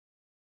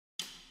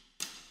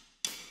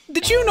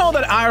Did you know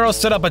that Iroh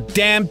set up a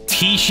damn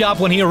tea shop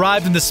when he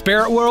arrived in the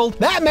spirit world?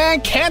 That man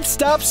can't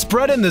stop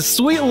spreading the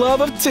sweet love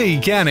of tea,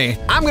 can he?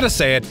 I'm gonna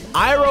say it,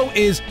 Iroh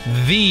is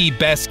the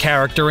best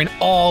character in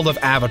all of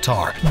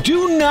Avatar.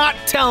 Do not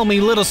tell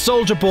me Little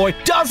Soldier Boy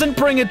doesn't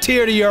bring a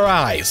tear to your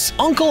eyes.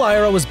 Uncle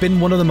Iroh has been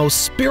one of the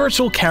most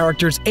spiritual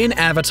characters in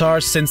Avatar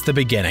since the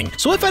beginning.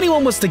 So if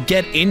anyone was to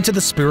get into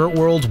the spirit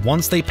world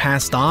once they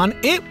passed on,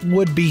 it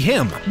would be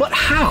him. But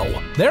how?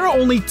 There are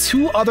only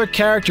two other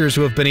characters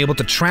who have been able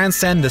to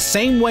transcend the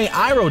same way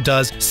Iroh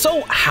does,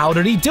 so how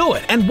did he do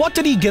it? And what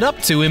did he get up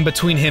to in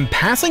between him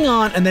passing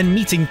on and then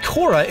meeting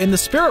Korra in the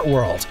spirit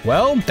world?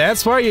 Well,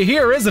 that's why you're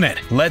here, isn't it?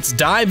 Let's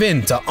dive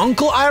into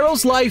Uncle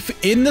Iroh's life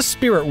in the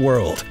spirit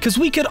world, because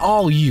we could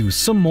all use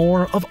some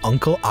more of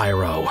Uncle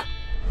Iroh.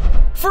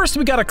 First,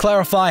 we gotta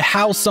clarify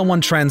how someone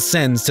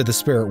transcends to the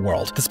spirit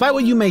world. Despite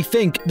what you may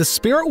think, the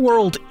spirit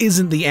world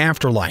isn't the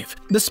afterlife.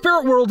 The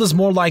spirit world is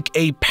more like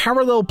a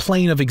parallel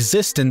plane of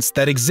existence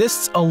that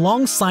exists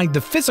alongside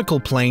the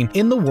physical plane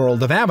in the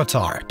world of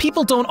Avatar.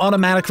 People don't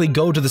automatically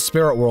go to the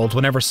spirit world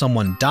whenever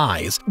someone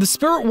dies. The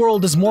spirit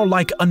world is more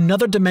like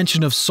another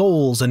dimension of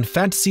souls and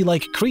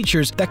fantasy-like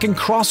creatures that can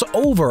cross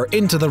over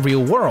into the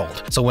real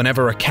world. So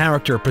whenever a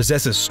character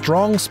possesses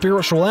strong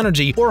spiritual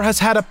energy or has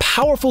had a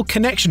powerful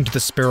connection to the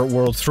spirit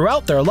world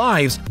throughout their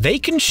lives, they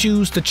can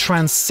choose to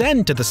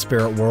transcend to the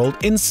spirit world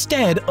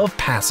instead of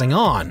passing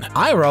on.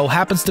 Iroh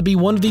happens to be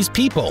one of these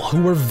people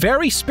who were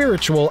very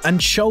spiritual and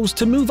chose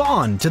to move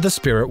on to the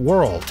spirit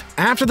world.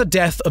 After the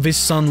death of his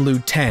son Lu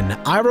Ten,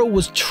 Iroh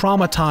was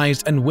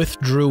traumatized and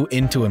withdrew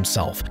into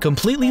himself,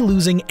 completely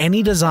losing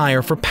any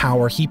desire for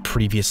power he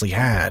previously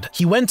had.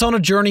 He went on a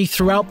journey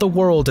throughout the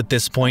world at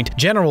this point,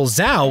 General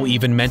Zhao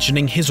even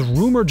mentioning his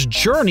rumored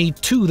journey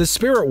to the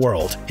spirit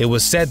world. It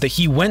was said that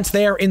he went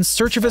there in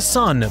search of his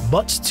son,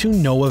 but to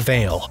no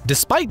avail.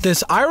 Despite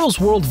this, Iroh's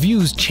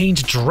worldviews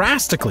changed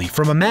drastically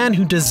from a man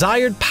who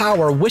desired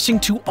power, wishing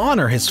to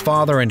honor his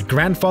father and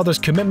grandfather's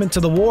commitment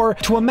to the war,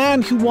 to a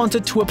man who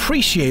wanted to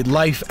appreciate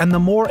life and the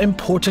more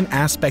important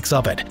aspects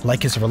of it,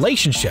 like his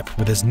relationship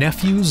with his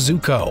nephew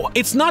Zuko.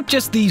 It's not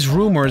just these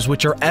rumors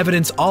which are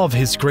evidence of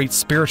his great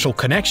spiritual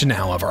connection,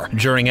 however.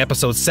 During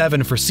episode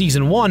 7 for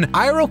season 1,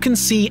 Iroh can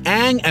see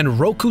Aang and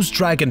Roku's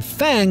dragon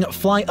Fang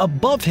fly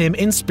above him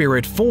in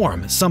spirit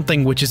form,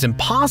 something which is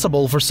impossible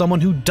for someone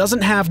who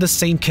doesn't have the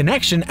same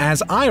connection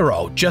as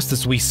Iroh, just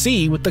as we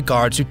see with the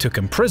guards who took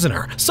him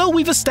prisoner. So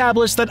we've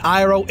established that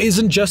Iroh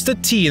isn't just a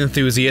tea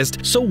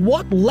enthusiast, so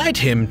what led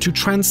him to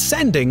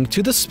transcending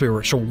to the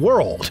spiritual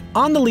world?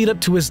 On the lead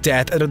up to his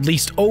death at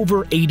least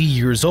over 80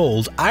 years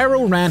old,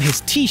 Iroh ran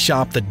his tea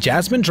shop, the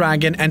Jasmine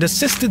Dragon, and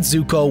assisted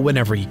Zuko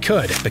whenever he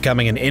could,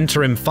 becoming an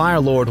interim Fire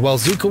Lord while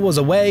Zuko was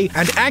away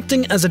and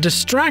acting as a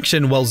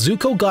distraction while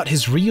Zuko got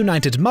his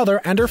reunited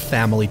mother and her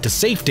family to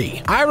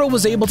safety. Iroh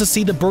was able to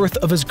see the birth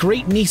of his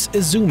great niece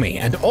Izumi,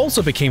 and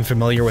also became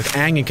familiar with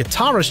Aang and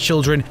Katara's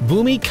children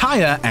Bumi,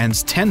 Kaya, and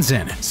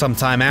Tenzin.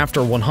 Sometime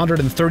after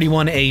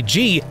 131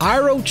 AG,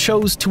 Iroh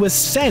chose to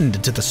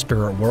ascend to the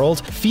spirit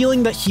world,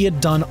 feeling that he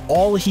had done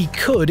all he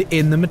could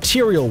in the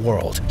material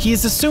world. He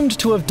is assumed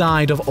to have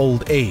died of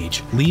old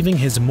age, leaving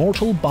his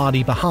mortal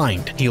body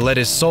behind. He let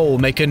his soul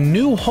make a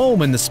new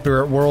home in the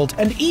spirit world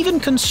and even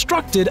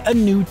constructed a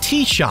new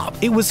tea shop.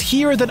 It was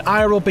here that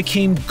Iroh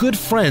became good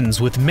friends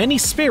with many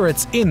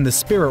spirits in the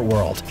spirit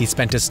world. He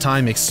spent his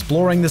time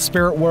exploring the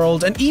spirit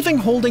world and even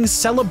holding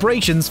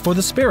celebrations for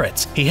the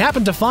spirits. He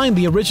happened to find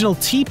the original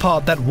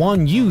teapot that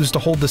Wan used to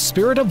hold the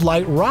spirit of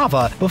light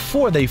Rava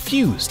before they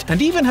fused,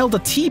 and even held a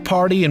tea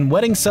party and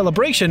wedding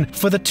celebration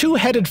for the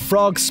two-headed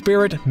frog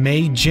spirit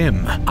Mei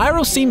Jim.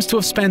 Iroh seems to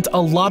have spent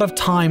a lot of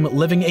time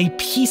living a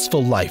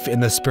peaceful life in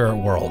the spirit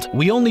world.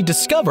 We only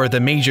discover the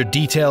major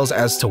details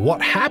as to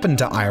what happened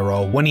to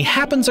Iroh when he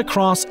happens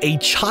across a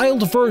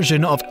child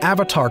version of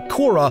Avatar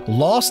Korra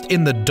lost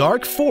in the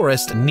dark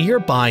forest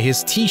nearby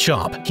his tea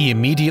shop. He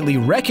immediately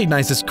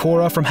recognizes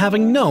Korra from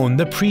having known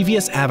the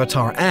previous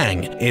Avatar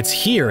Aang. It's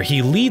here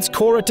he leads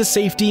Korra to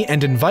safety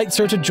and invites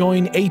her to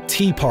join a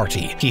tea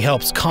party. He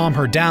helps calm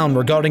her down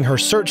regarding her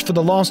search for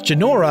the lost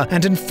Jinora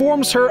and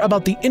informs her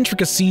about the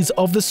intricacies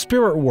of the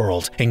spirit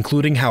world,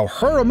 including how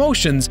her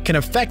emotions can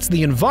affect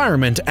the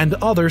environment and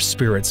other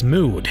spirits'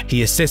 mood.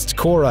 He assists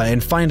Korra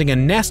in finding a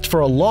nest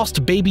for a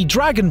lost baby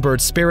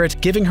dragonbird spirit,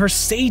 giving her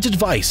sage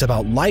advice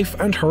about life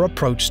and her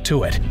approach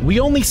to it. We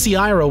only see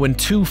Iroh in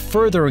two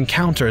further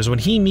encounters when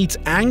he meets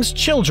Aang's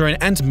children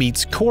and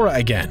meets Korra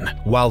again.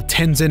 While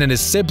Tenzin and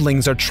his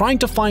siblings are trying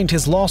to find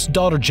his lost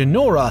daughter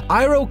Jinora,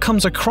 Iroh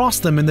comes across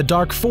them in the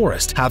dark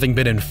forest, having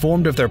been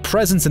informed of their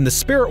presence in the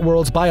spirit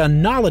world by a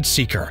knowledge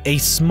seeker, a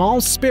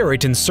small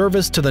spirit in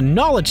service to the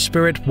knowledge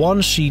spirit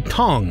Wan Shi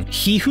Tong,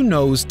 he who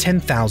knows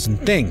 10,000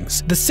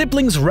 things. The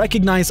siblings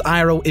recognize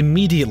Iroh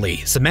immediately,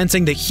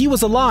 cementing that he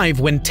was alive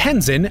when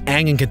Tenzin,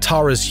 Aang and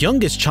Katara's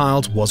youngest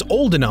child, was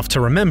old enough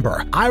to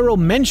remember. Iroh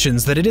mentions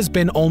mentions that it has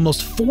been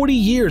almost 40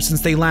 years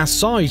since they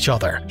last saw each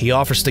other. He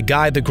offers to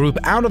guide the group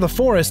out of the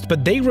forest,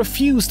 but they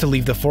refuse to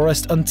leave the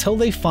forest until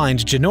they find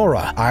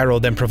Jinora.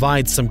 Iroh then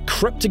provides some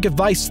cryptic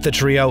advice to the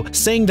trio,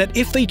 saying that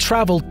if they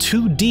travel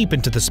too deep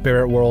into the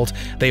spirit world,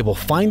 they will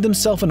find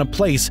themselves in a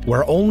place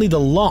where only the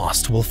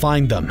lost will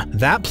find them.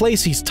 That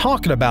place he's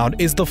talking about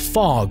is the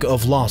Fog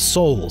of Lost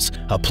Souls,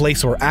 a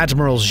place where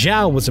Admiral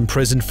Zhao was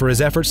imprisoned for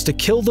his efforts to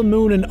kill the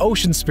moon and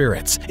ocean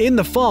spirits. In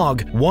the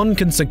fog, one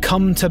can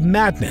succumb to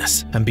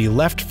madness and be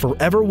left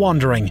forever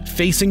wandering,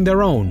 facing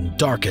their own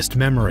darkest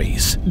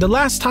memories. The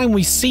last time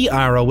we see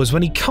Iroh was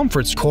when he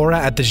comforts Korra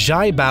at the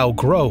Zhaibao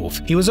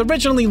Grove. He was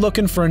originally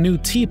looking for a new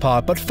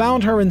teapot but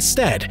found her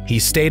instead. He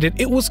stated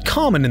it was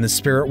common in the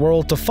spirit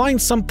world to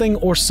find something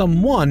or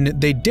someone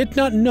they did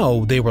not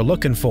know they were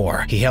looking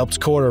for. He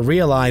helped Korra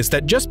realize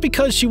that just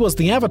because she was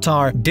the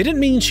Avatar didn't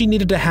mean she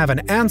needed to have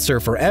an answer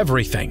for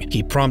everything.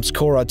 He prompts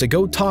Korra to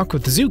go talk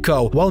with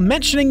Zuko while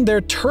mentioning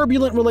their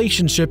turbulent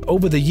relationship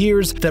over the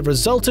years that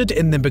resulted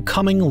in them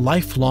becoming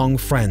lifelong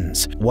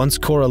friends. Once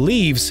Korra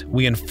leaves,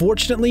 we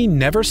unfortunately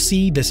never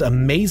see this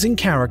amazing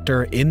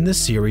character in the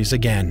series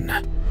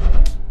again.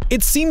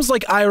 It seems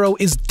like Iroh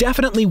is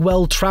definitely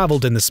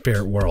well-traveled in the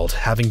spirit world,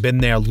 having been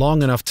there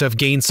long enough to have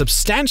gained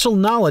substantial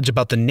knowledge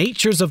about the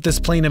natures of this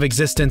plane of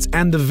existence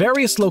and the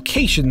various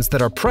locations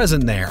that are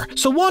present there.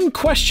 So one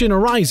question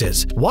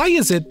arises: why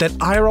is it that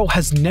Iroh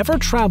has never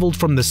traveled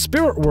from the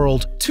spirit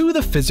world to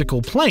the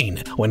physical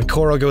plane? When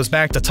Korra goes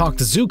back to talk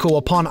to Zuko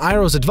upon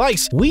Iroh's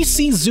advice, we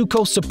see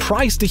Zuko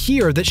surprised to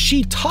hear that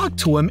she talked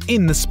to him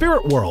in the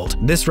spirit world.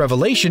 This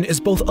revelation is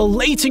both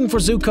elating for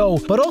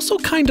Zuko, but also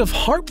kind of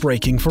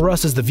heartbreaking for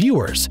us as the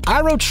viewers.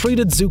 Iroh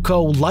treated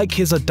Zuko like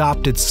his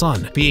adopted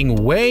son,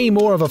 being way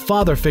more of a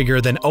father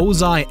figure than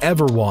Ozai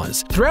ever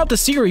was. Throughout the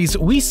series,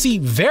 we see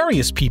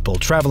various people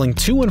traveling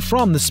to and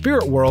from the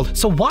spirit world,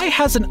 so why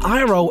hasn't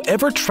Iroh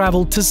ever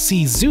traveled to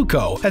see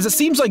Zuko? As it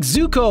seems like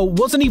Zuko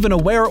wasn't even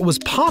aware it was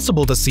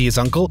possible to see his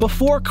uncle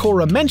before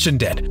Korra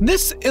mentioned it.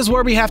 This is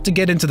where we have to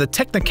get into the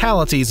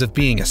technicalities of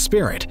being a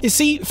spirit. You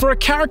see, for a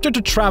character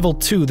to travel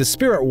to the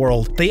spirit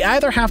world, they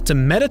either have to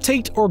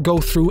meditate or go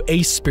through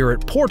a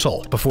spirit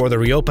portal. Before the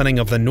reopening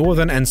of the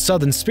northern and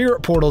southern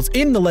spirit portals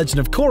in The Legend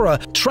of Korra,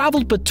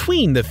 travel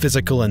between the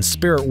physical and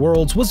spirit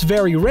worlds was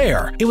very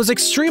rare. It was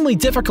extremely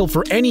difficult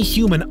for any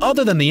human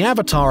other than the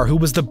Avatar, who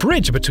was the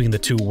bridge between the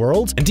two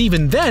worlds, and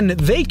even then,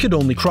 they could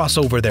only cross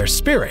over their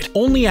spirit.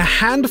 Only a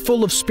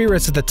handful of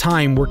spirits at the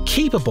time were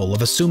capable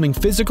of assuming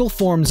physical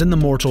forms in the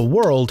mortal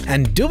world,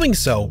 and doing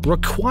so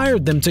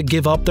required them to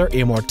give up their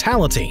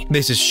immortality.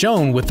 This is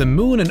shown with the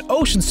moon and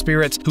ocean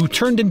spirits who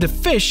turned into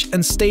fish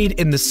and stayed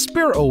in the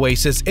spirit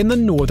oasis in the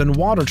northern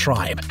water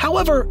tribe.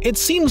 However, it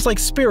seems like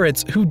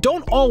spirits who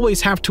don't always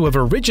have to have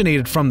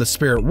originated from the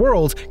spirit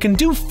world can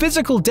do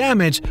physical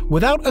damage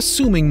without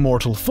assuming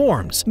mortal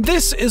forms.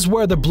 This is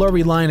where the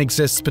blurry line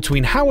exists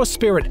between how a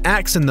spirit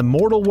acts in the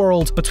mortal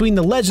world between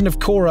The Legend of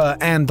Korra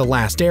and The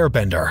Last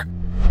Airbender.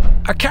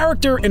 A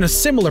character in a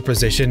similar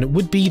position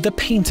would be the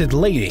Painted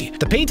Lady.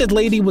 The Painted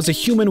Lady was a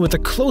human with a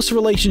close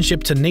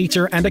relationship to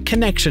nature and a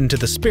connection to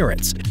the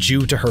spirits.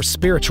 Due to her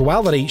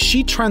spirituality,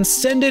 she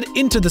transcended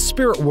into the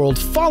spirit world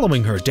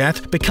following her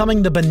death,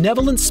 becoming the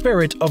benevolent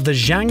spirit of the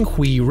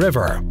Zhanghui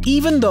River.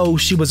 Even though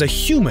she was a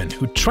human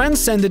who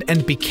transcended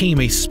and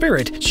became a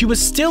spirit, she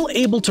was still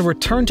able to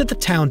return to the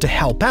town to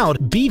help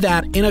out, be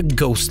that in a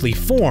ghostly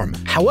form.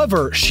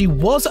 However, she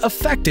was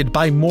affected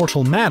by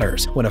mortal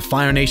matters. When a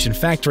Fire Nation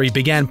factory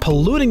began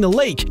polluting the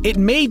lake, it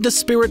made the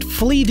spirit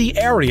flee the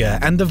area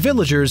and the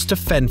villagers to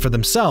fend for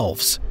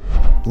themselves.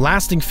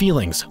 Lasting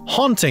feelings,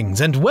 hauntings,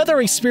 and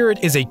whether a spirit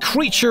is a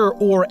creature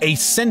or a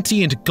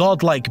sentient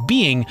godlike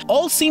being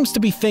all seems to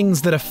be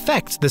things that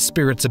affect the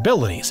spirit's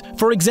abilities.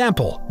 For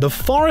example, the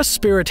forest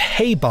spirit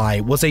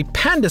Heibai was a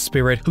panda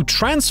spirit who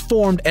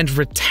transformed and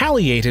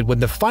retaliated when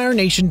the Fire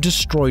Nation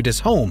destroyed his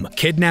home,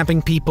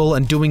 kidnapping people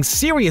and doing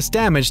serious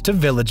damage to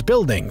village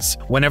buildings.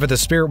 Whenever the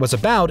spirit was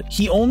about,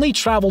 he only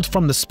traveled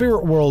from the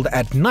spirit world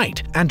at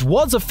night and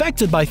was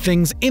affected by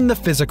things in the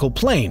physical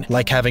plane,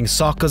 like having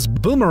Sokka's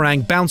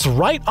boomerang bounce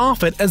right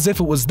off it as if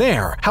it was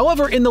there.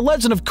 However, in The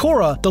Legend of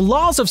Korra, the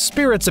laws of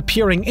spirits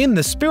appearing in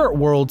the spirit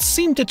world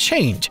seem to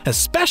change,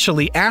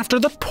 especially after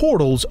the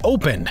portals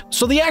opened.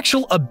 So the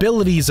actual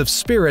abilities of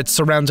spirits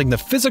surrounding the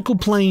physical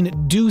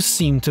plane do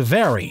seem to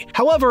vary.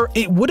 However,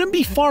 it wouldn't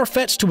be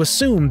far-fetched to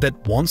assume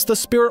that once the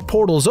spirit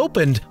portals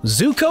opened,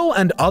 Zuko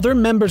and other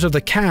members of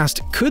the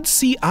cast could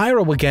see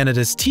Iroh again at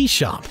his tea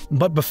shop.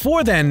 But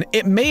before then,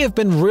 it may have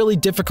been really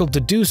difficult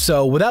to do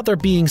so without there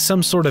being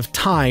some sort of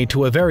tie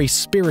to a very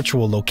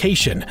spiritual location.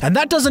 location. And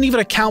that doesn't even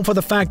account for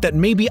the fact that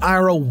maybe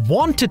Iroh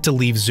wanted to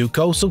leave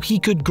Zuko so he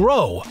could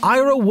grow.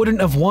 Iroh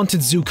wouldn't have wanted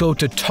Zuko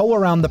to tow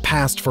around the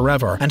past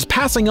forever, and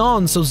passing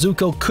on so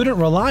Zuko couldn't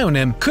rely on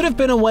him could have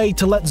been a way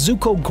to let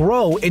Zuko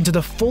grow into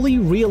the fully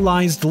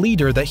realized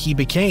leader that he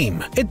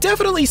became. It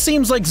definitely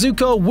seems like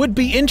Zuko would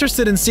be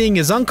interested in seeing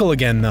his uncle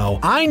again though.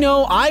 I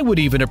know I would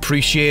even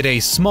appreciate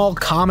a small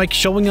comic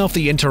showing off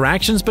the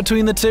interactions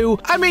between the two.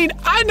 I mean,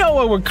 I know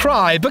I would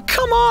cry, but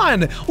come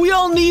on! We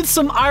all need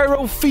some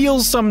Iroh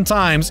feels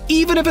sometimes,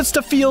 even if it's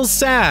to feel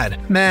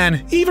sad.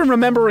 Man, even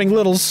remembering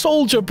little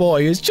soldier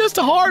boy is just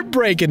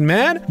heartbreaking,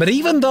 man. But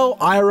even though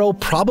Iroh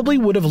probably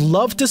would have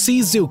loved to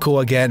see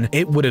Zuko again,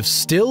 it would have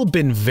still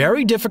been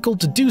very difficult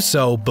to do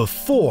so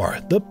before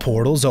the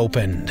portals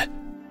opened.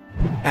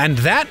 And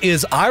that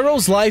is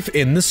Iroh's life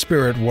in the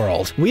spirit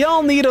world. We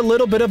all need a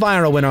little bit of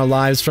Iroh in our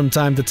lives from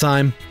time to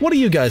time. What do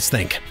you guys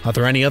think? Are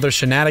there any other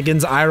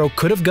shenanigans Iroh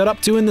could have got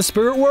up to in the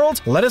spirit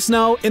world? Let us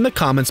know in the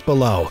comments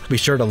below. Be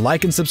sure to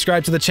like and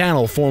subscribe to the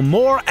channel for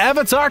more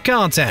Avatar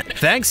content.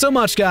 Thanks so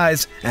much,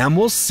 guys, and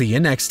we'll see you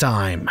next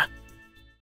time.